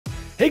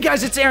Hey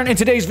guys, it's Aaron. In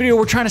today's video,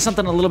 we're trying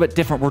something a little bit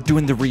different. We're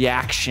doing the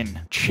reaction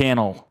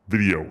channel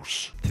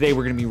videos. Today,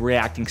 we're gonna be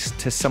reacting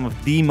to some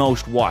of the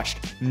most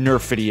watched Nerf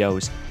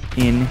videos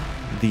in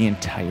the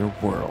entire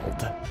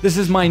world. This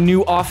is my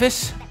new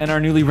office and our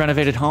newly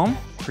renovated home.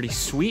 Pretty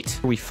sweet.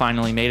 We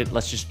finally made it.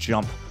 Let's just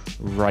jump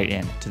right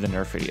in to the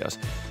Nerf videos.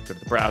 Go to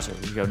the browser,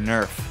 we go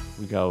Nerf,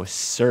 we go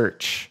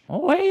search.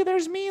 Oh, hey,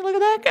 there's me, look at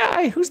that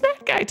guy. Who's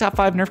that guy? Top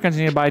 5 Nerf guns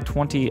needed by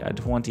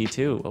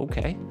 2022,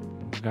 okay.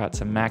 We got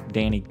some Mac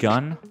Danny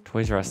gun,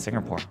 Toys R Us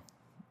Singapore.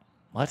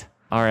 What?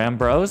 RM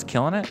Bros,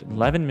 killing it.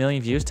 11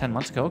 million views 10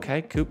 months ago,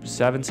 okay. Coop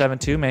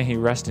 772, may he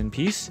rest in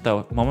peace.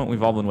 The moment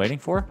we've all been waiting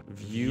for.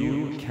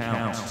 View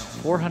count.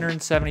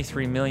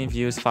 473 million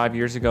views 5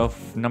 years ago,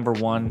 number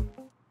 1.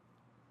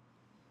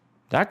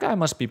 That guy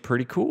must be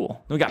pretty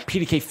cool. We got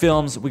PDK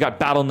Films, we got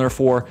Battle Nerf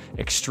 4,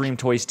 Extreme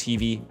Toys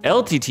TV,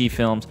 LTT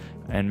Films,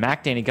 and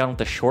Mac Danny Gun with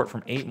the short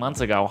from 8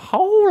 months ago.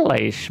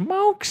 Holy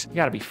smokes. You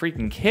gotta be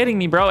freaking kidding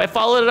me, bro. I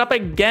followed it up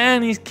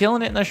again. He's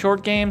killing it in the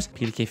short games.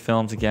 PDK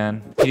Films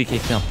again. PDK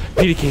Film,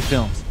 PDK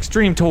Films,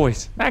 Extreme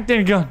Toys, Mac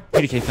Danny Gun,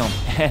 PDK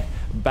Film.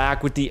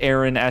 Back with the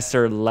Aaron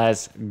Esser.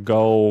 Let's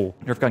go.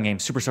 Nerf gun game,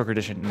 Super Soaker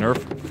Edition.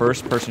 Nerf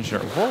first person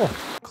shooter. Whoa.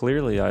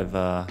 Clearly,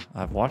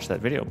 I've watched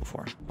that video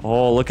before.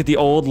 Oh, look at the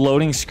old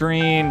loading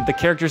screen. The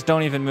characters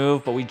don't even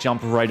move, but we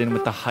jump right in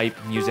with the hype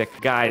music.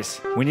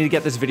 Guys, we need to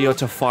get this video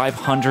to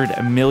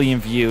 500 million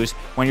views.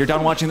 When you're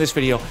done watching this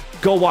video,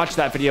 go watch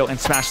that video and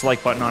smash the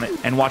like button on it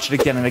and watch it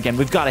again and again.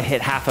 We've got to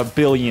hit 500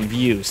 million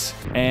views.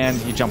 And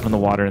you jump in the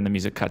water and the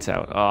music cuts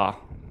out. Oh,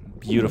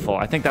 beautiful.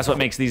 I think that's what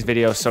makes these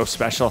videos so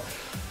special.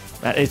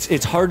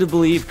 It's hard to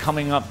believe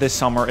coming up this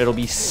summer, it'll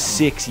be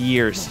 6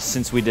 years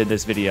since we did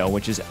this video,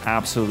 which is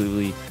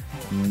absolutely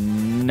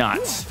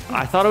nuts.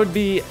 I thought it would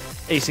be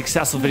a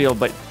successful video,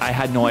 but I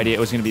had no idea it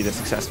was gonna be this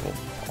successful.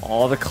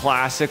 All the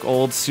classic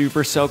old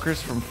Super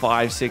Soakers from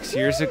 5-6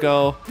 years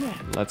ago.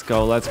 Let's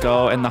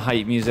go, and the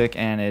hype music,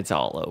 and it's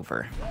all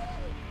over.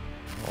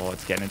 Oh,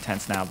 it's getting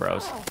intense now,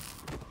 bros.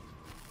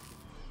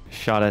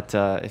 Shot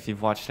at, if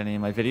you've watched any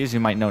of my videos, you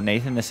might know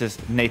Nathan. This is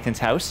Nathan's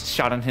house,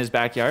 shot in his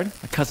backyard.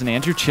 My cousin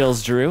Andrew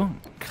chills Drew.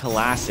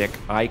 Classic,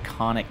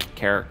 iconic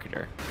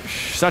character.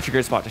 Such a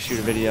great spot to shoot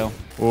a video.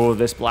 Oh,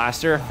 this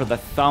blaster for the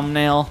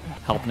thumbnail,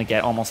 helping to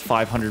get almost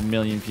 500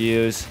 million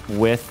views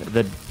with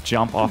the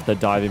jump off the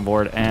diving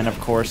board. And of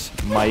course,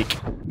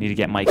 Mike. Need to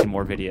get Mike in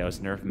more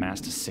videos. Nerf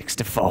Master 6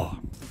 to 4.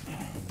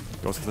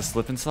 Goes for the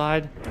slip and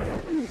slide.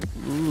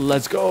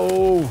 Let's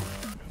go.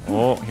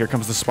 Oh, here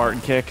comes the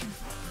Spartan kick.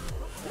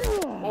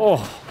 Oh,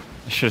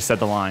 I should have said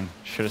the line.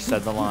 Should have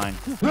said the line.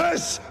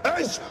 This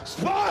is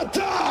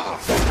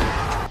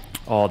Sparta!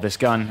 Oh, this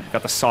gun.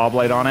 Got the saw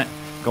blade on it.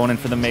 Going in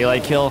for the melee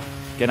kill.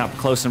 Getting up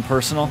close and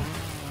personal.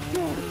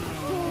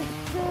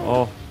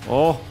 Oh,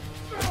 oh.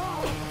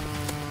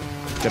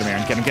 Get him,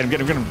 Aaron. Get him, get him,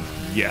 get him, get him.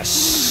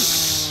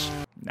 Yes.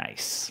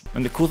 Nice.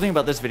 And the cool thing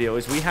about this video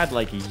is we had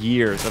like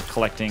years of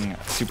collecting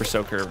Super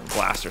Soaker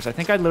blasters. I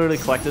think I literally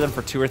collected them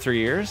for 2 or 3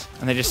 years,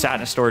 and they just sat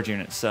in a storage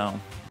unit, so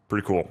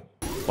pretty cool.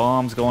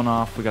 Bombs going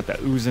off. We got that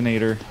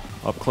Oozinator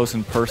up close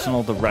and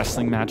personal. The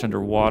wrestling match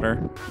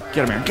underwater.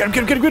 Get him, Aaron. Get him,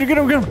 get him, get him, get him, get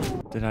him, get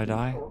him. Did I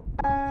die?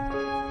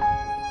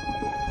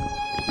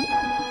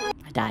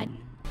 I died.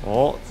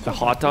 Oh, the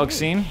hot dog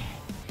scene.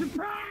 Did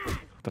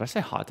I say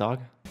hot dog?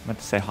 I meant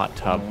to say hot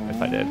tub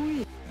if I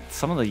did.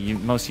 Some of the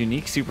most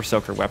unique Super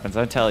Soaker weapons,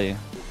 I tell you.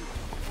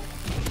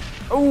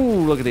 Oh,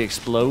 look at the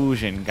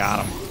explosion.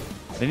 Got him.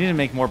 They need to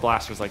make more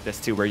blasters like this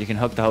too, where you can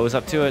hook the hose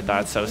up to it.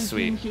 That's so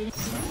sweet.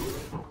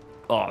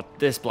 Oh,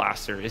 this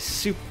blaster is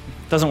super.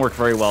 Doesn't work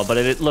very well, but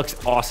it looks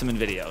awesome in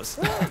videos.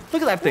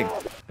 Look at that thing.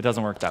 It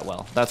doesn't work that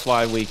well. That's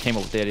why we came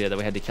up with the idea that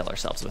we had to kill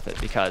ourselves with it,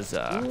 because,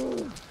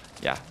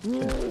 yeah,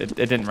 it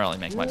didn't really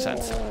make much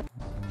sense.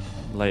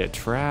 Lay a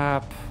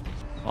trap.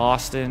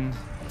 Austin,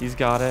 he's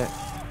got it.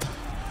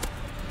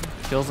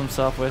 Kills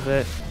himself with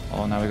it.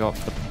 Oh, now we go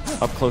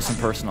up close and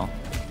personal.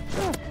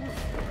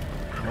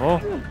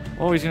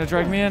 Oh, he's gonna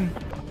drag me in.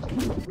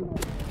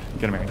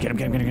 Get him, Aaron. Get him,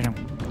 get him, get him, get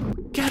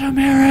him. Get him,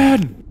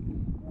 Aaron!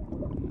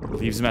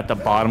 Leaves him at the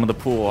bottom of the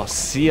pool.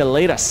 See you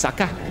later,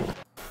 sucker.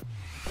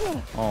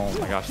 Oh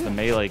my gosh, the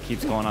melee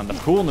keeps going on. The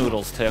pool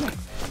noodles took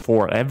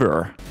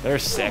forever. They're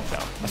sick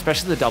though,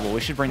 especially the double. We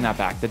should bring that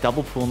back. The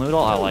double pool noodle,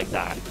 I like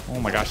that. Oh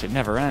my gosh, it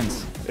never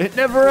ends. It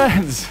never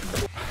ends.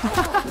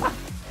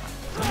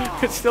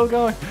 It's still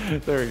going.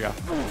 There we go.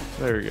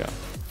 There we go.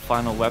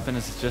 Final weapon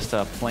is just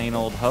a plain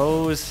old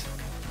hose.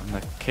 And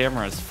the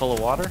camera is full of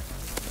water.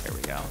 There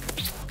we go.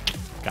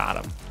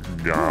 Got him.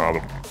 Got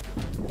him.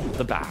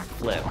 The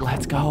backflip.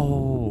 Let's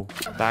go.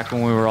 Back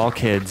when we were all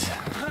kids.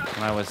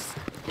 When I was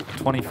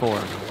 24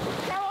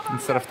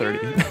 instead of 30.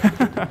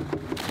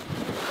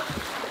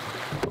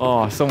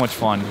 Oh, so much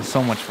fun.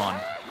 So much fun.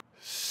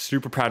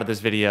 Super proud of this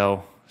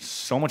video.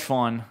 So much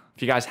fun.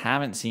 If you guys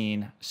haven't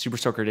seen Super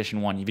Soaker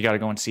Edition 1, you've got to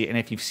go and see it. And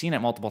if you've seen it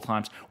multiple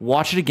times,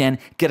 watch it again.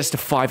 Get us to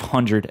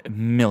 500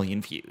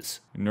 million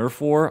views. Nerf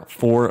 4,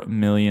 4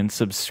 million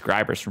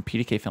subscribers from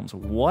PDK Films.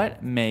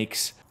 What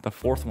makes The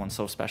fourth one's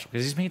so special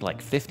because he's made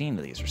like 15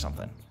 of these or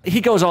something.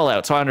 He goes all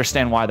out, so I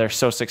understand why they're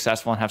so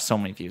successful and have so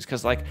many views.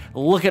 Because like,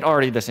 look at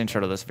already this intro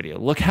to this video.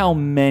 Look how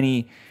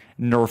many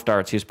Nerf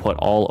darts he's put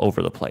all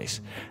over the place.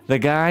 The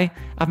guy,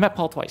 I've met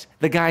Paul twice.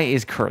 The guy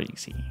is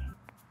crazy.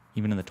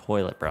 Even in the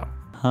toilet, bro.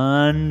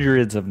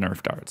 Hundreds of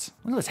Nerf darts.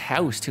 Look at this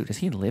house too. Does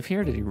he live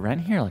here? Did he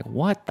rent here? Like,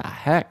 what the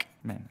heck?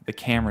 Man, the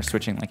camera's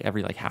switching like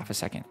every like half a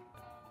second.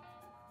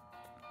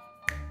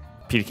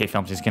 PDK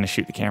Films is gonna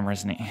shoot the camera,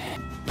 isn't he?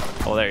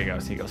 Oh, there he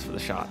goes. He goes for the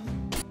shot.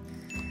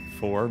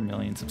 4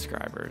 million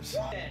subscribers.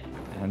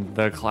 And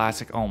the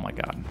classic, oh my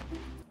God.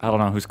 I don't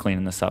know who's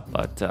cleaning this up,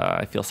 but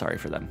I feel sorry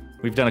for them.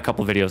 We've done a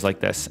couple videos like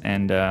this,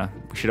 and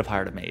we should have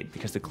hired a maid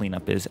because the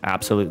cleanup is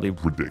absolutely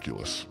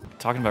ridiculous.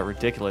 Talking about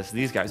ridiculous,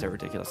 these guys are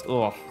ridiculous.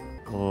 Oh,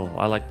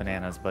 I like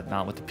bananas, but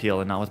not with the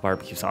peel and not with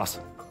barbecue sauce.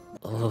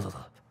 Ugh.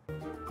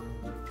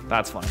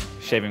 That's funny.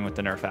 Shaving with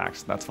the Nerf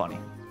axe. That's funny.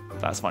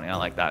 That's funny. I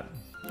like that.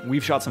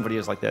 We've shot some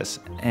videos like this,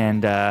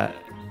 and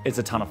it's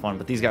a ton of fun,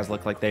 but these guys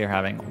look like they are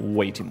having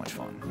way too much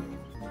fun.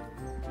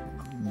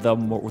 The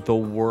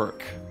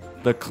work,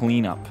 the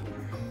cleanup.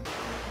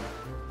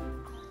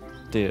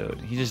 Dude,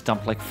 he just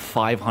dumped like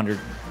 500,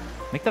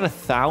 make that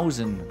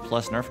 1,000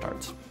 plus Nerf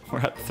darts. We're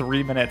at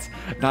 3 minutes.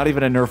 Not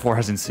even a Nerf war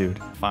has ensued.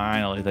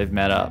 Finally, they've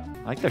met up.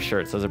 I like their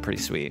shirts. Those are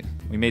pretty sweet.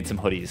 We made some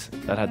hoodies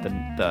that had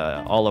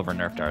the all over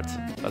Nerf darts.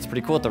 That's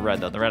pretty cool with the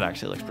red though. The red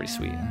actually looks pretty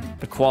sweet.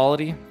 The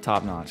quality,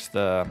 top notch.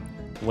 The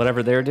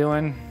whatever they're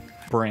doing,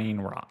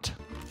 brain rot.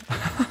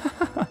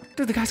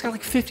 Dude, the guy's got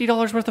like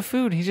 $50 worth of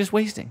food. He's just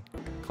wasting.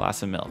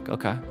 Glass of milk.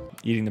 Okay.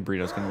 Eating the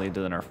burrito is going to lead to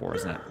the Nerf war,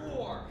 isn't it? Nerf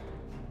war.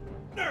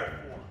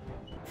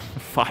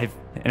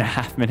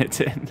 5.5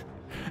 minutes in.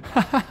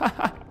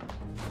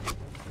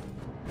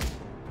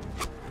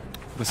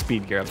 The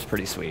speed gear up's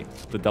pretty sweet.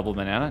 The double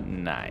banana,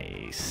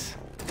 nice.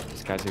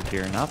 These guys are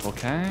gearing up.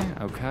 Okay.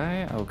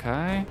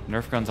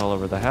 Nerf guns all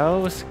over the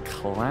house.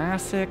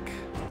 Classic.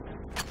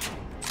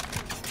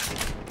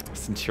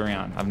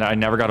 Centurion. I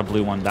never got a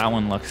blue one. That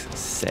one looks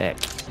sick.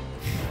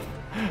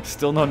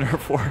 Still no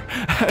Nerf war.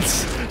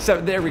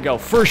 So there we go.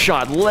 First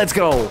shot. Let's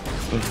go.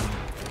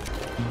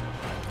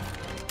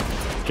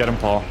 Get him,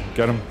 Paul.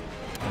 Get him.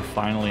 We're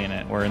finally in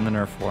it. We're in the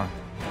Nerf war.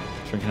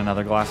 Drinking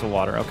another glass of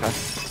water. Okay.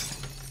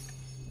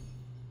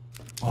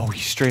 Oh, he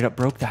straight up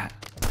broke that.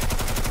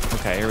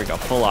 Okay, here we go.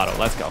 Full auto.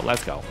 Let's go.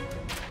 Let's go.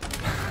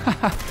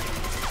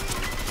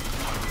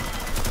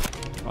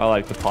 I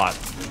like the pot.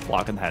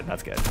 Blocking the head.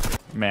 That's good.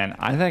 Man,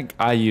 I think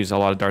I use a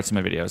lot of darts in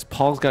my videos.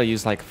 Paul's got to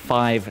use like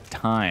 5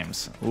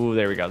 times. Ooh,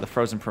 there we go. The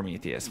Frozen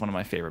Prometheus. One of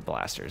my favorite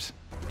blasters.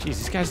 Jeez,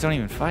 these guys don't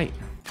even fight.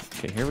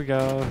 Okay, here we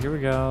go. Here we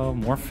go.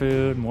 More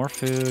food. More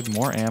food.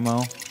 More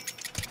ammo.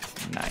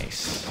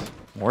 Nice.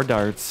 More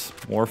darts.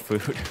 More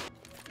food.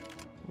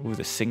 Ooh,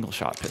 the single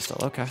shot pistol.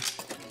 Okay.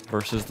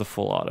 Versus the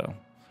full auto.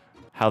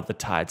 How the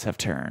tides have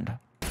turned.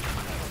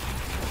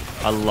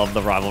 I love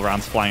the rival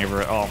rounds flying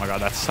over it. Oh my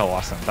God, that's so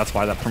awesome. That's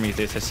why that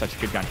Prometheus is such a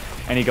good gun.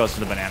 And he goes for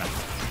the banana.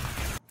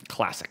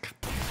 Classic.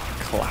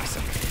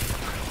 Classic.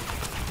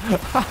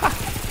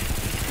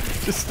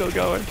 Just still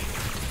going.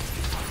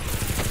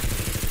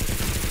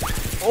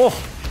 Oh!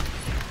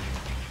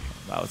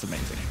 That was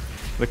amazing.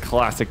 The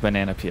classic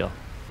banana peel.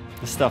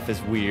 This stuff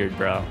is weird,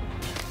 bro.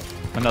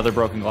 Another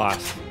broken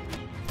glass.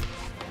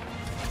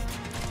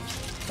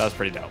 That was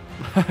pretty dope.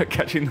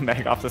 Catching the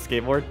mag off the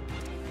skateboard.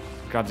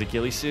 Grabs a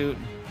ghillie suit.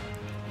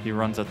 He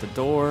runs out the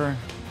door.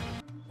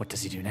 What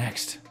does he do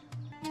next?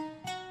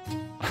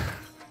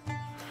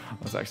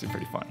 That was actually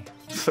pretty funny.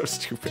 So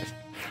stupid.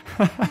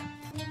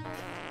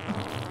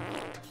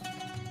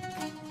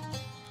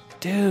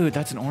 Dude,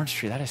 that's an orange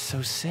tree. That is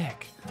so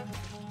sick.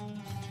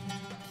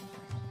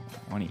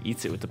 When he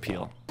eats it with the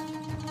peel.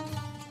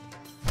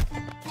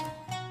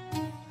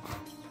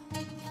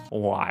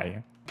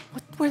 Why?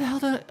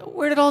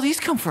 Where did all these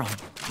come from?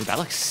 Dude, that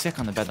looks sick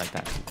on the bed like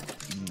that.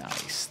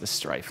 Nice. The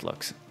strife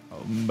looks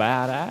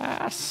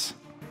badass.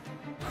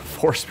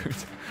 4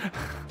 spoons.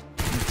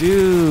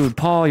 Dude,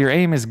 Paul, your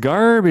aim is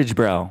garbage,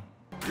 bro.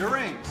 Your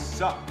aim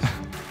sucks.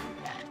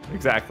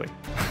 Exactly.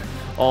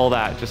 All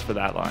that just for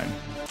that line.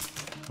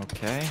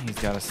 Okay, he's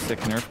got a sick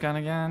Nerf gun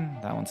again.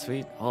 That one's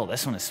sweet. Oh,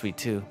 this one is sweet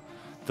too.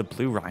 The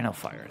blue rhino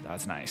fire.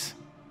 That's nice.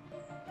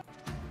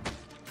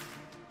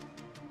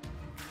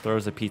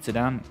 Throws the pizza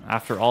down.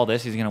 After all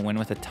this, he's gonna win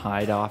with a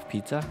tied off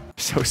pizza.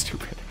 So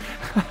stupid.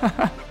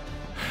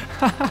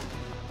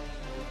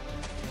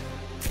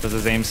 Does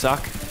his aim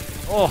suck?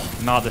 Oh,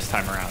 not this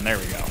time around. There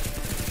we go.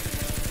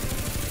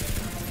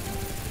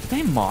 Did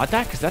they mod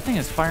that? Because that thing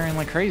is firing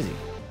like crazy.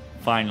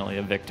 Finally,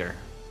 a victor.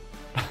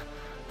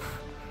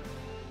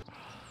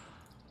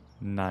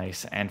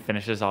 Nice. And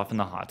finishes off in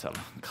the hot tub.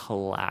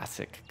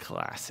 Classic,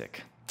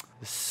 classic.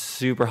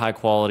 Super high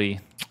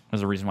quality.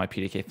 There's a reason why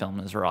PDK Film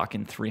is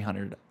rocking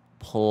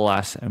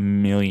 300+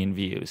 million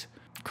views.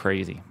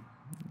 Crazy.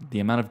 The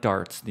amount of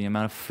darts, the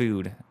amount of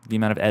food, the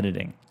amount of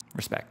editing.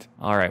 Respect.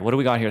 All right, what do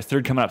we got here?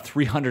 Third coming up,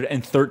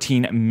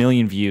 313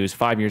 million views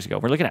 5 years ago.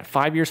 We're looking at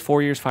 5 years,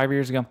 4 years, 5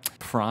 years ago.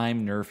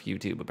 Prime Nerf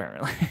YouTube,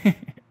 apparently.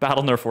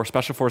 Battle Nerf War,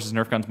 Special Forces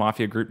Nerf Guns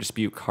Mafia Group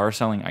Dispute, Car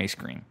Selling Ice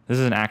Cream. This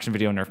is an action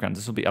video Nerf Guns.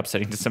 This will be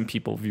upsetting to some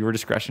people. Viewer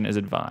discretion is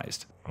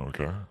advised.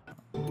 Okay.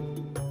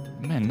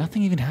 Man,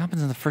 nothing even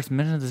happens in the first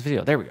minute of this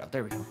video. There we go,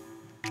 there we go.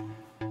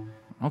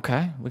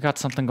 Okay, we got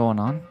something going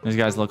on. These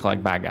guys look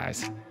like bad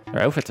guys.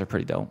 Their outfits are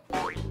pretty dope.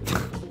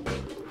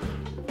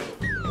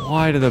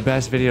 Why do the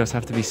best videos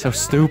have to be so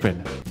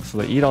stupid? So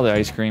they eat all the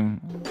ice cream.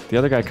 The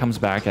other guy comes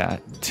back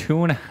at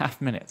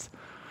 2.5 minutes.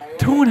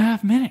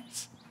 2.5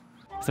 minutes.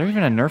 Is there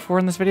even a Nerf war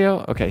in this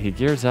video? Okay, he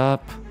gears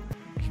up.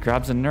 He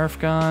grabs a Nerf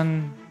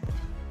gun.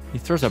 He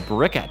throws a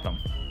brick at them.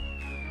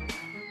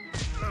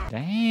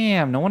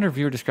 Damn, no wonder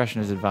viewer discretion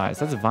is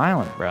advised. That's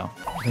violent, bro.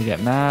 They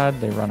get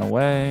mad, they run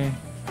away.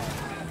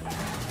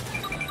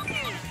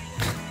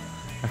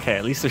 Okay,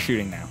 at least they're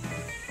shooting now.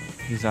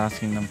 He's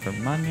asking them for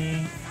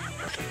money.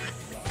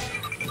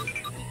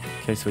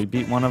 Okay, so we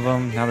beat one of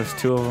them. Now there's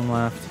 2 of them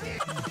left.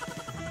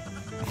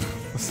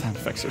 The sound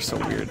effects are so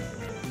weird.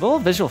 The little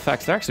visual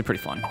effects, they're actually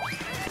pretty fun.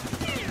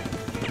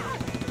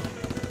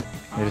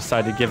 They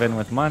decide to give in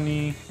with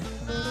money.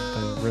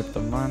 They rip the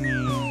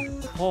money.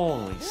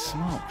 Holy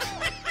smokes.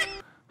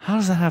 How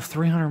does that have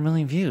 300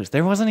 million views?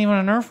 There wasn't even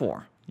a Nerf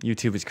war.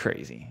 YouTube is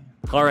crazy.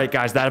 All right,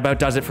 guys, that about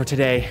does it for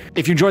today.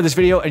 If you enjoyed this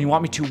video and you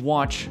want me to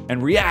watch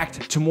and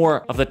react to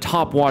more of the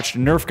top watched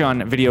Nerf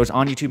gun videos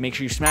on YouTube, make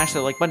sure you smash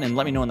that like button and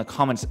let me know in the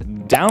comments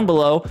down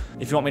below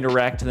if you want me to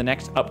react to the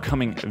next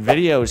upcoming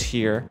videos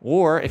here,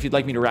 or if you'd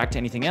like me to react to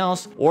anything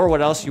else, or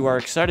what else you are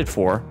excited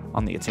for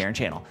on the It's Aaron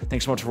channel.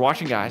 Thanks so much for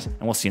watching, guys,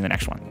 and we'll see you in the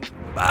next one.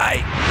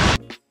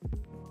 Bye.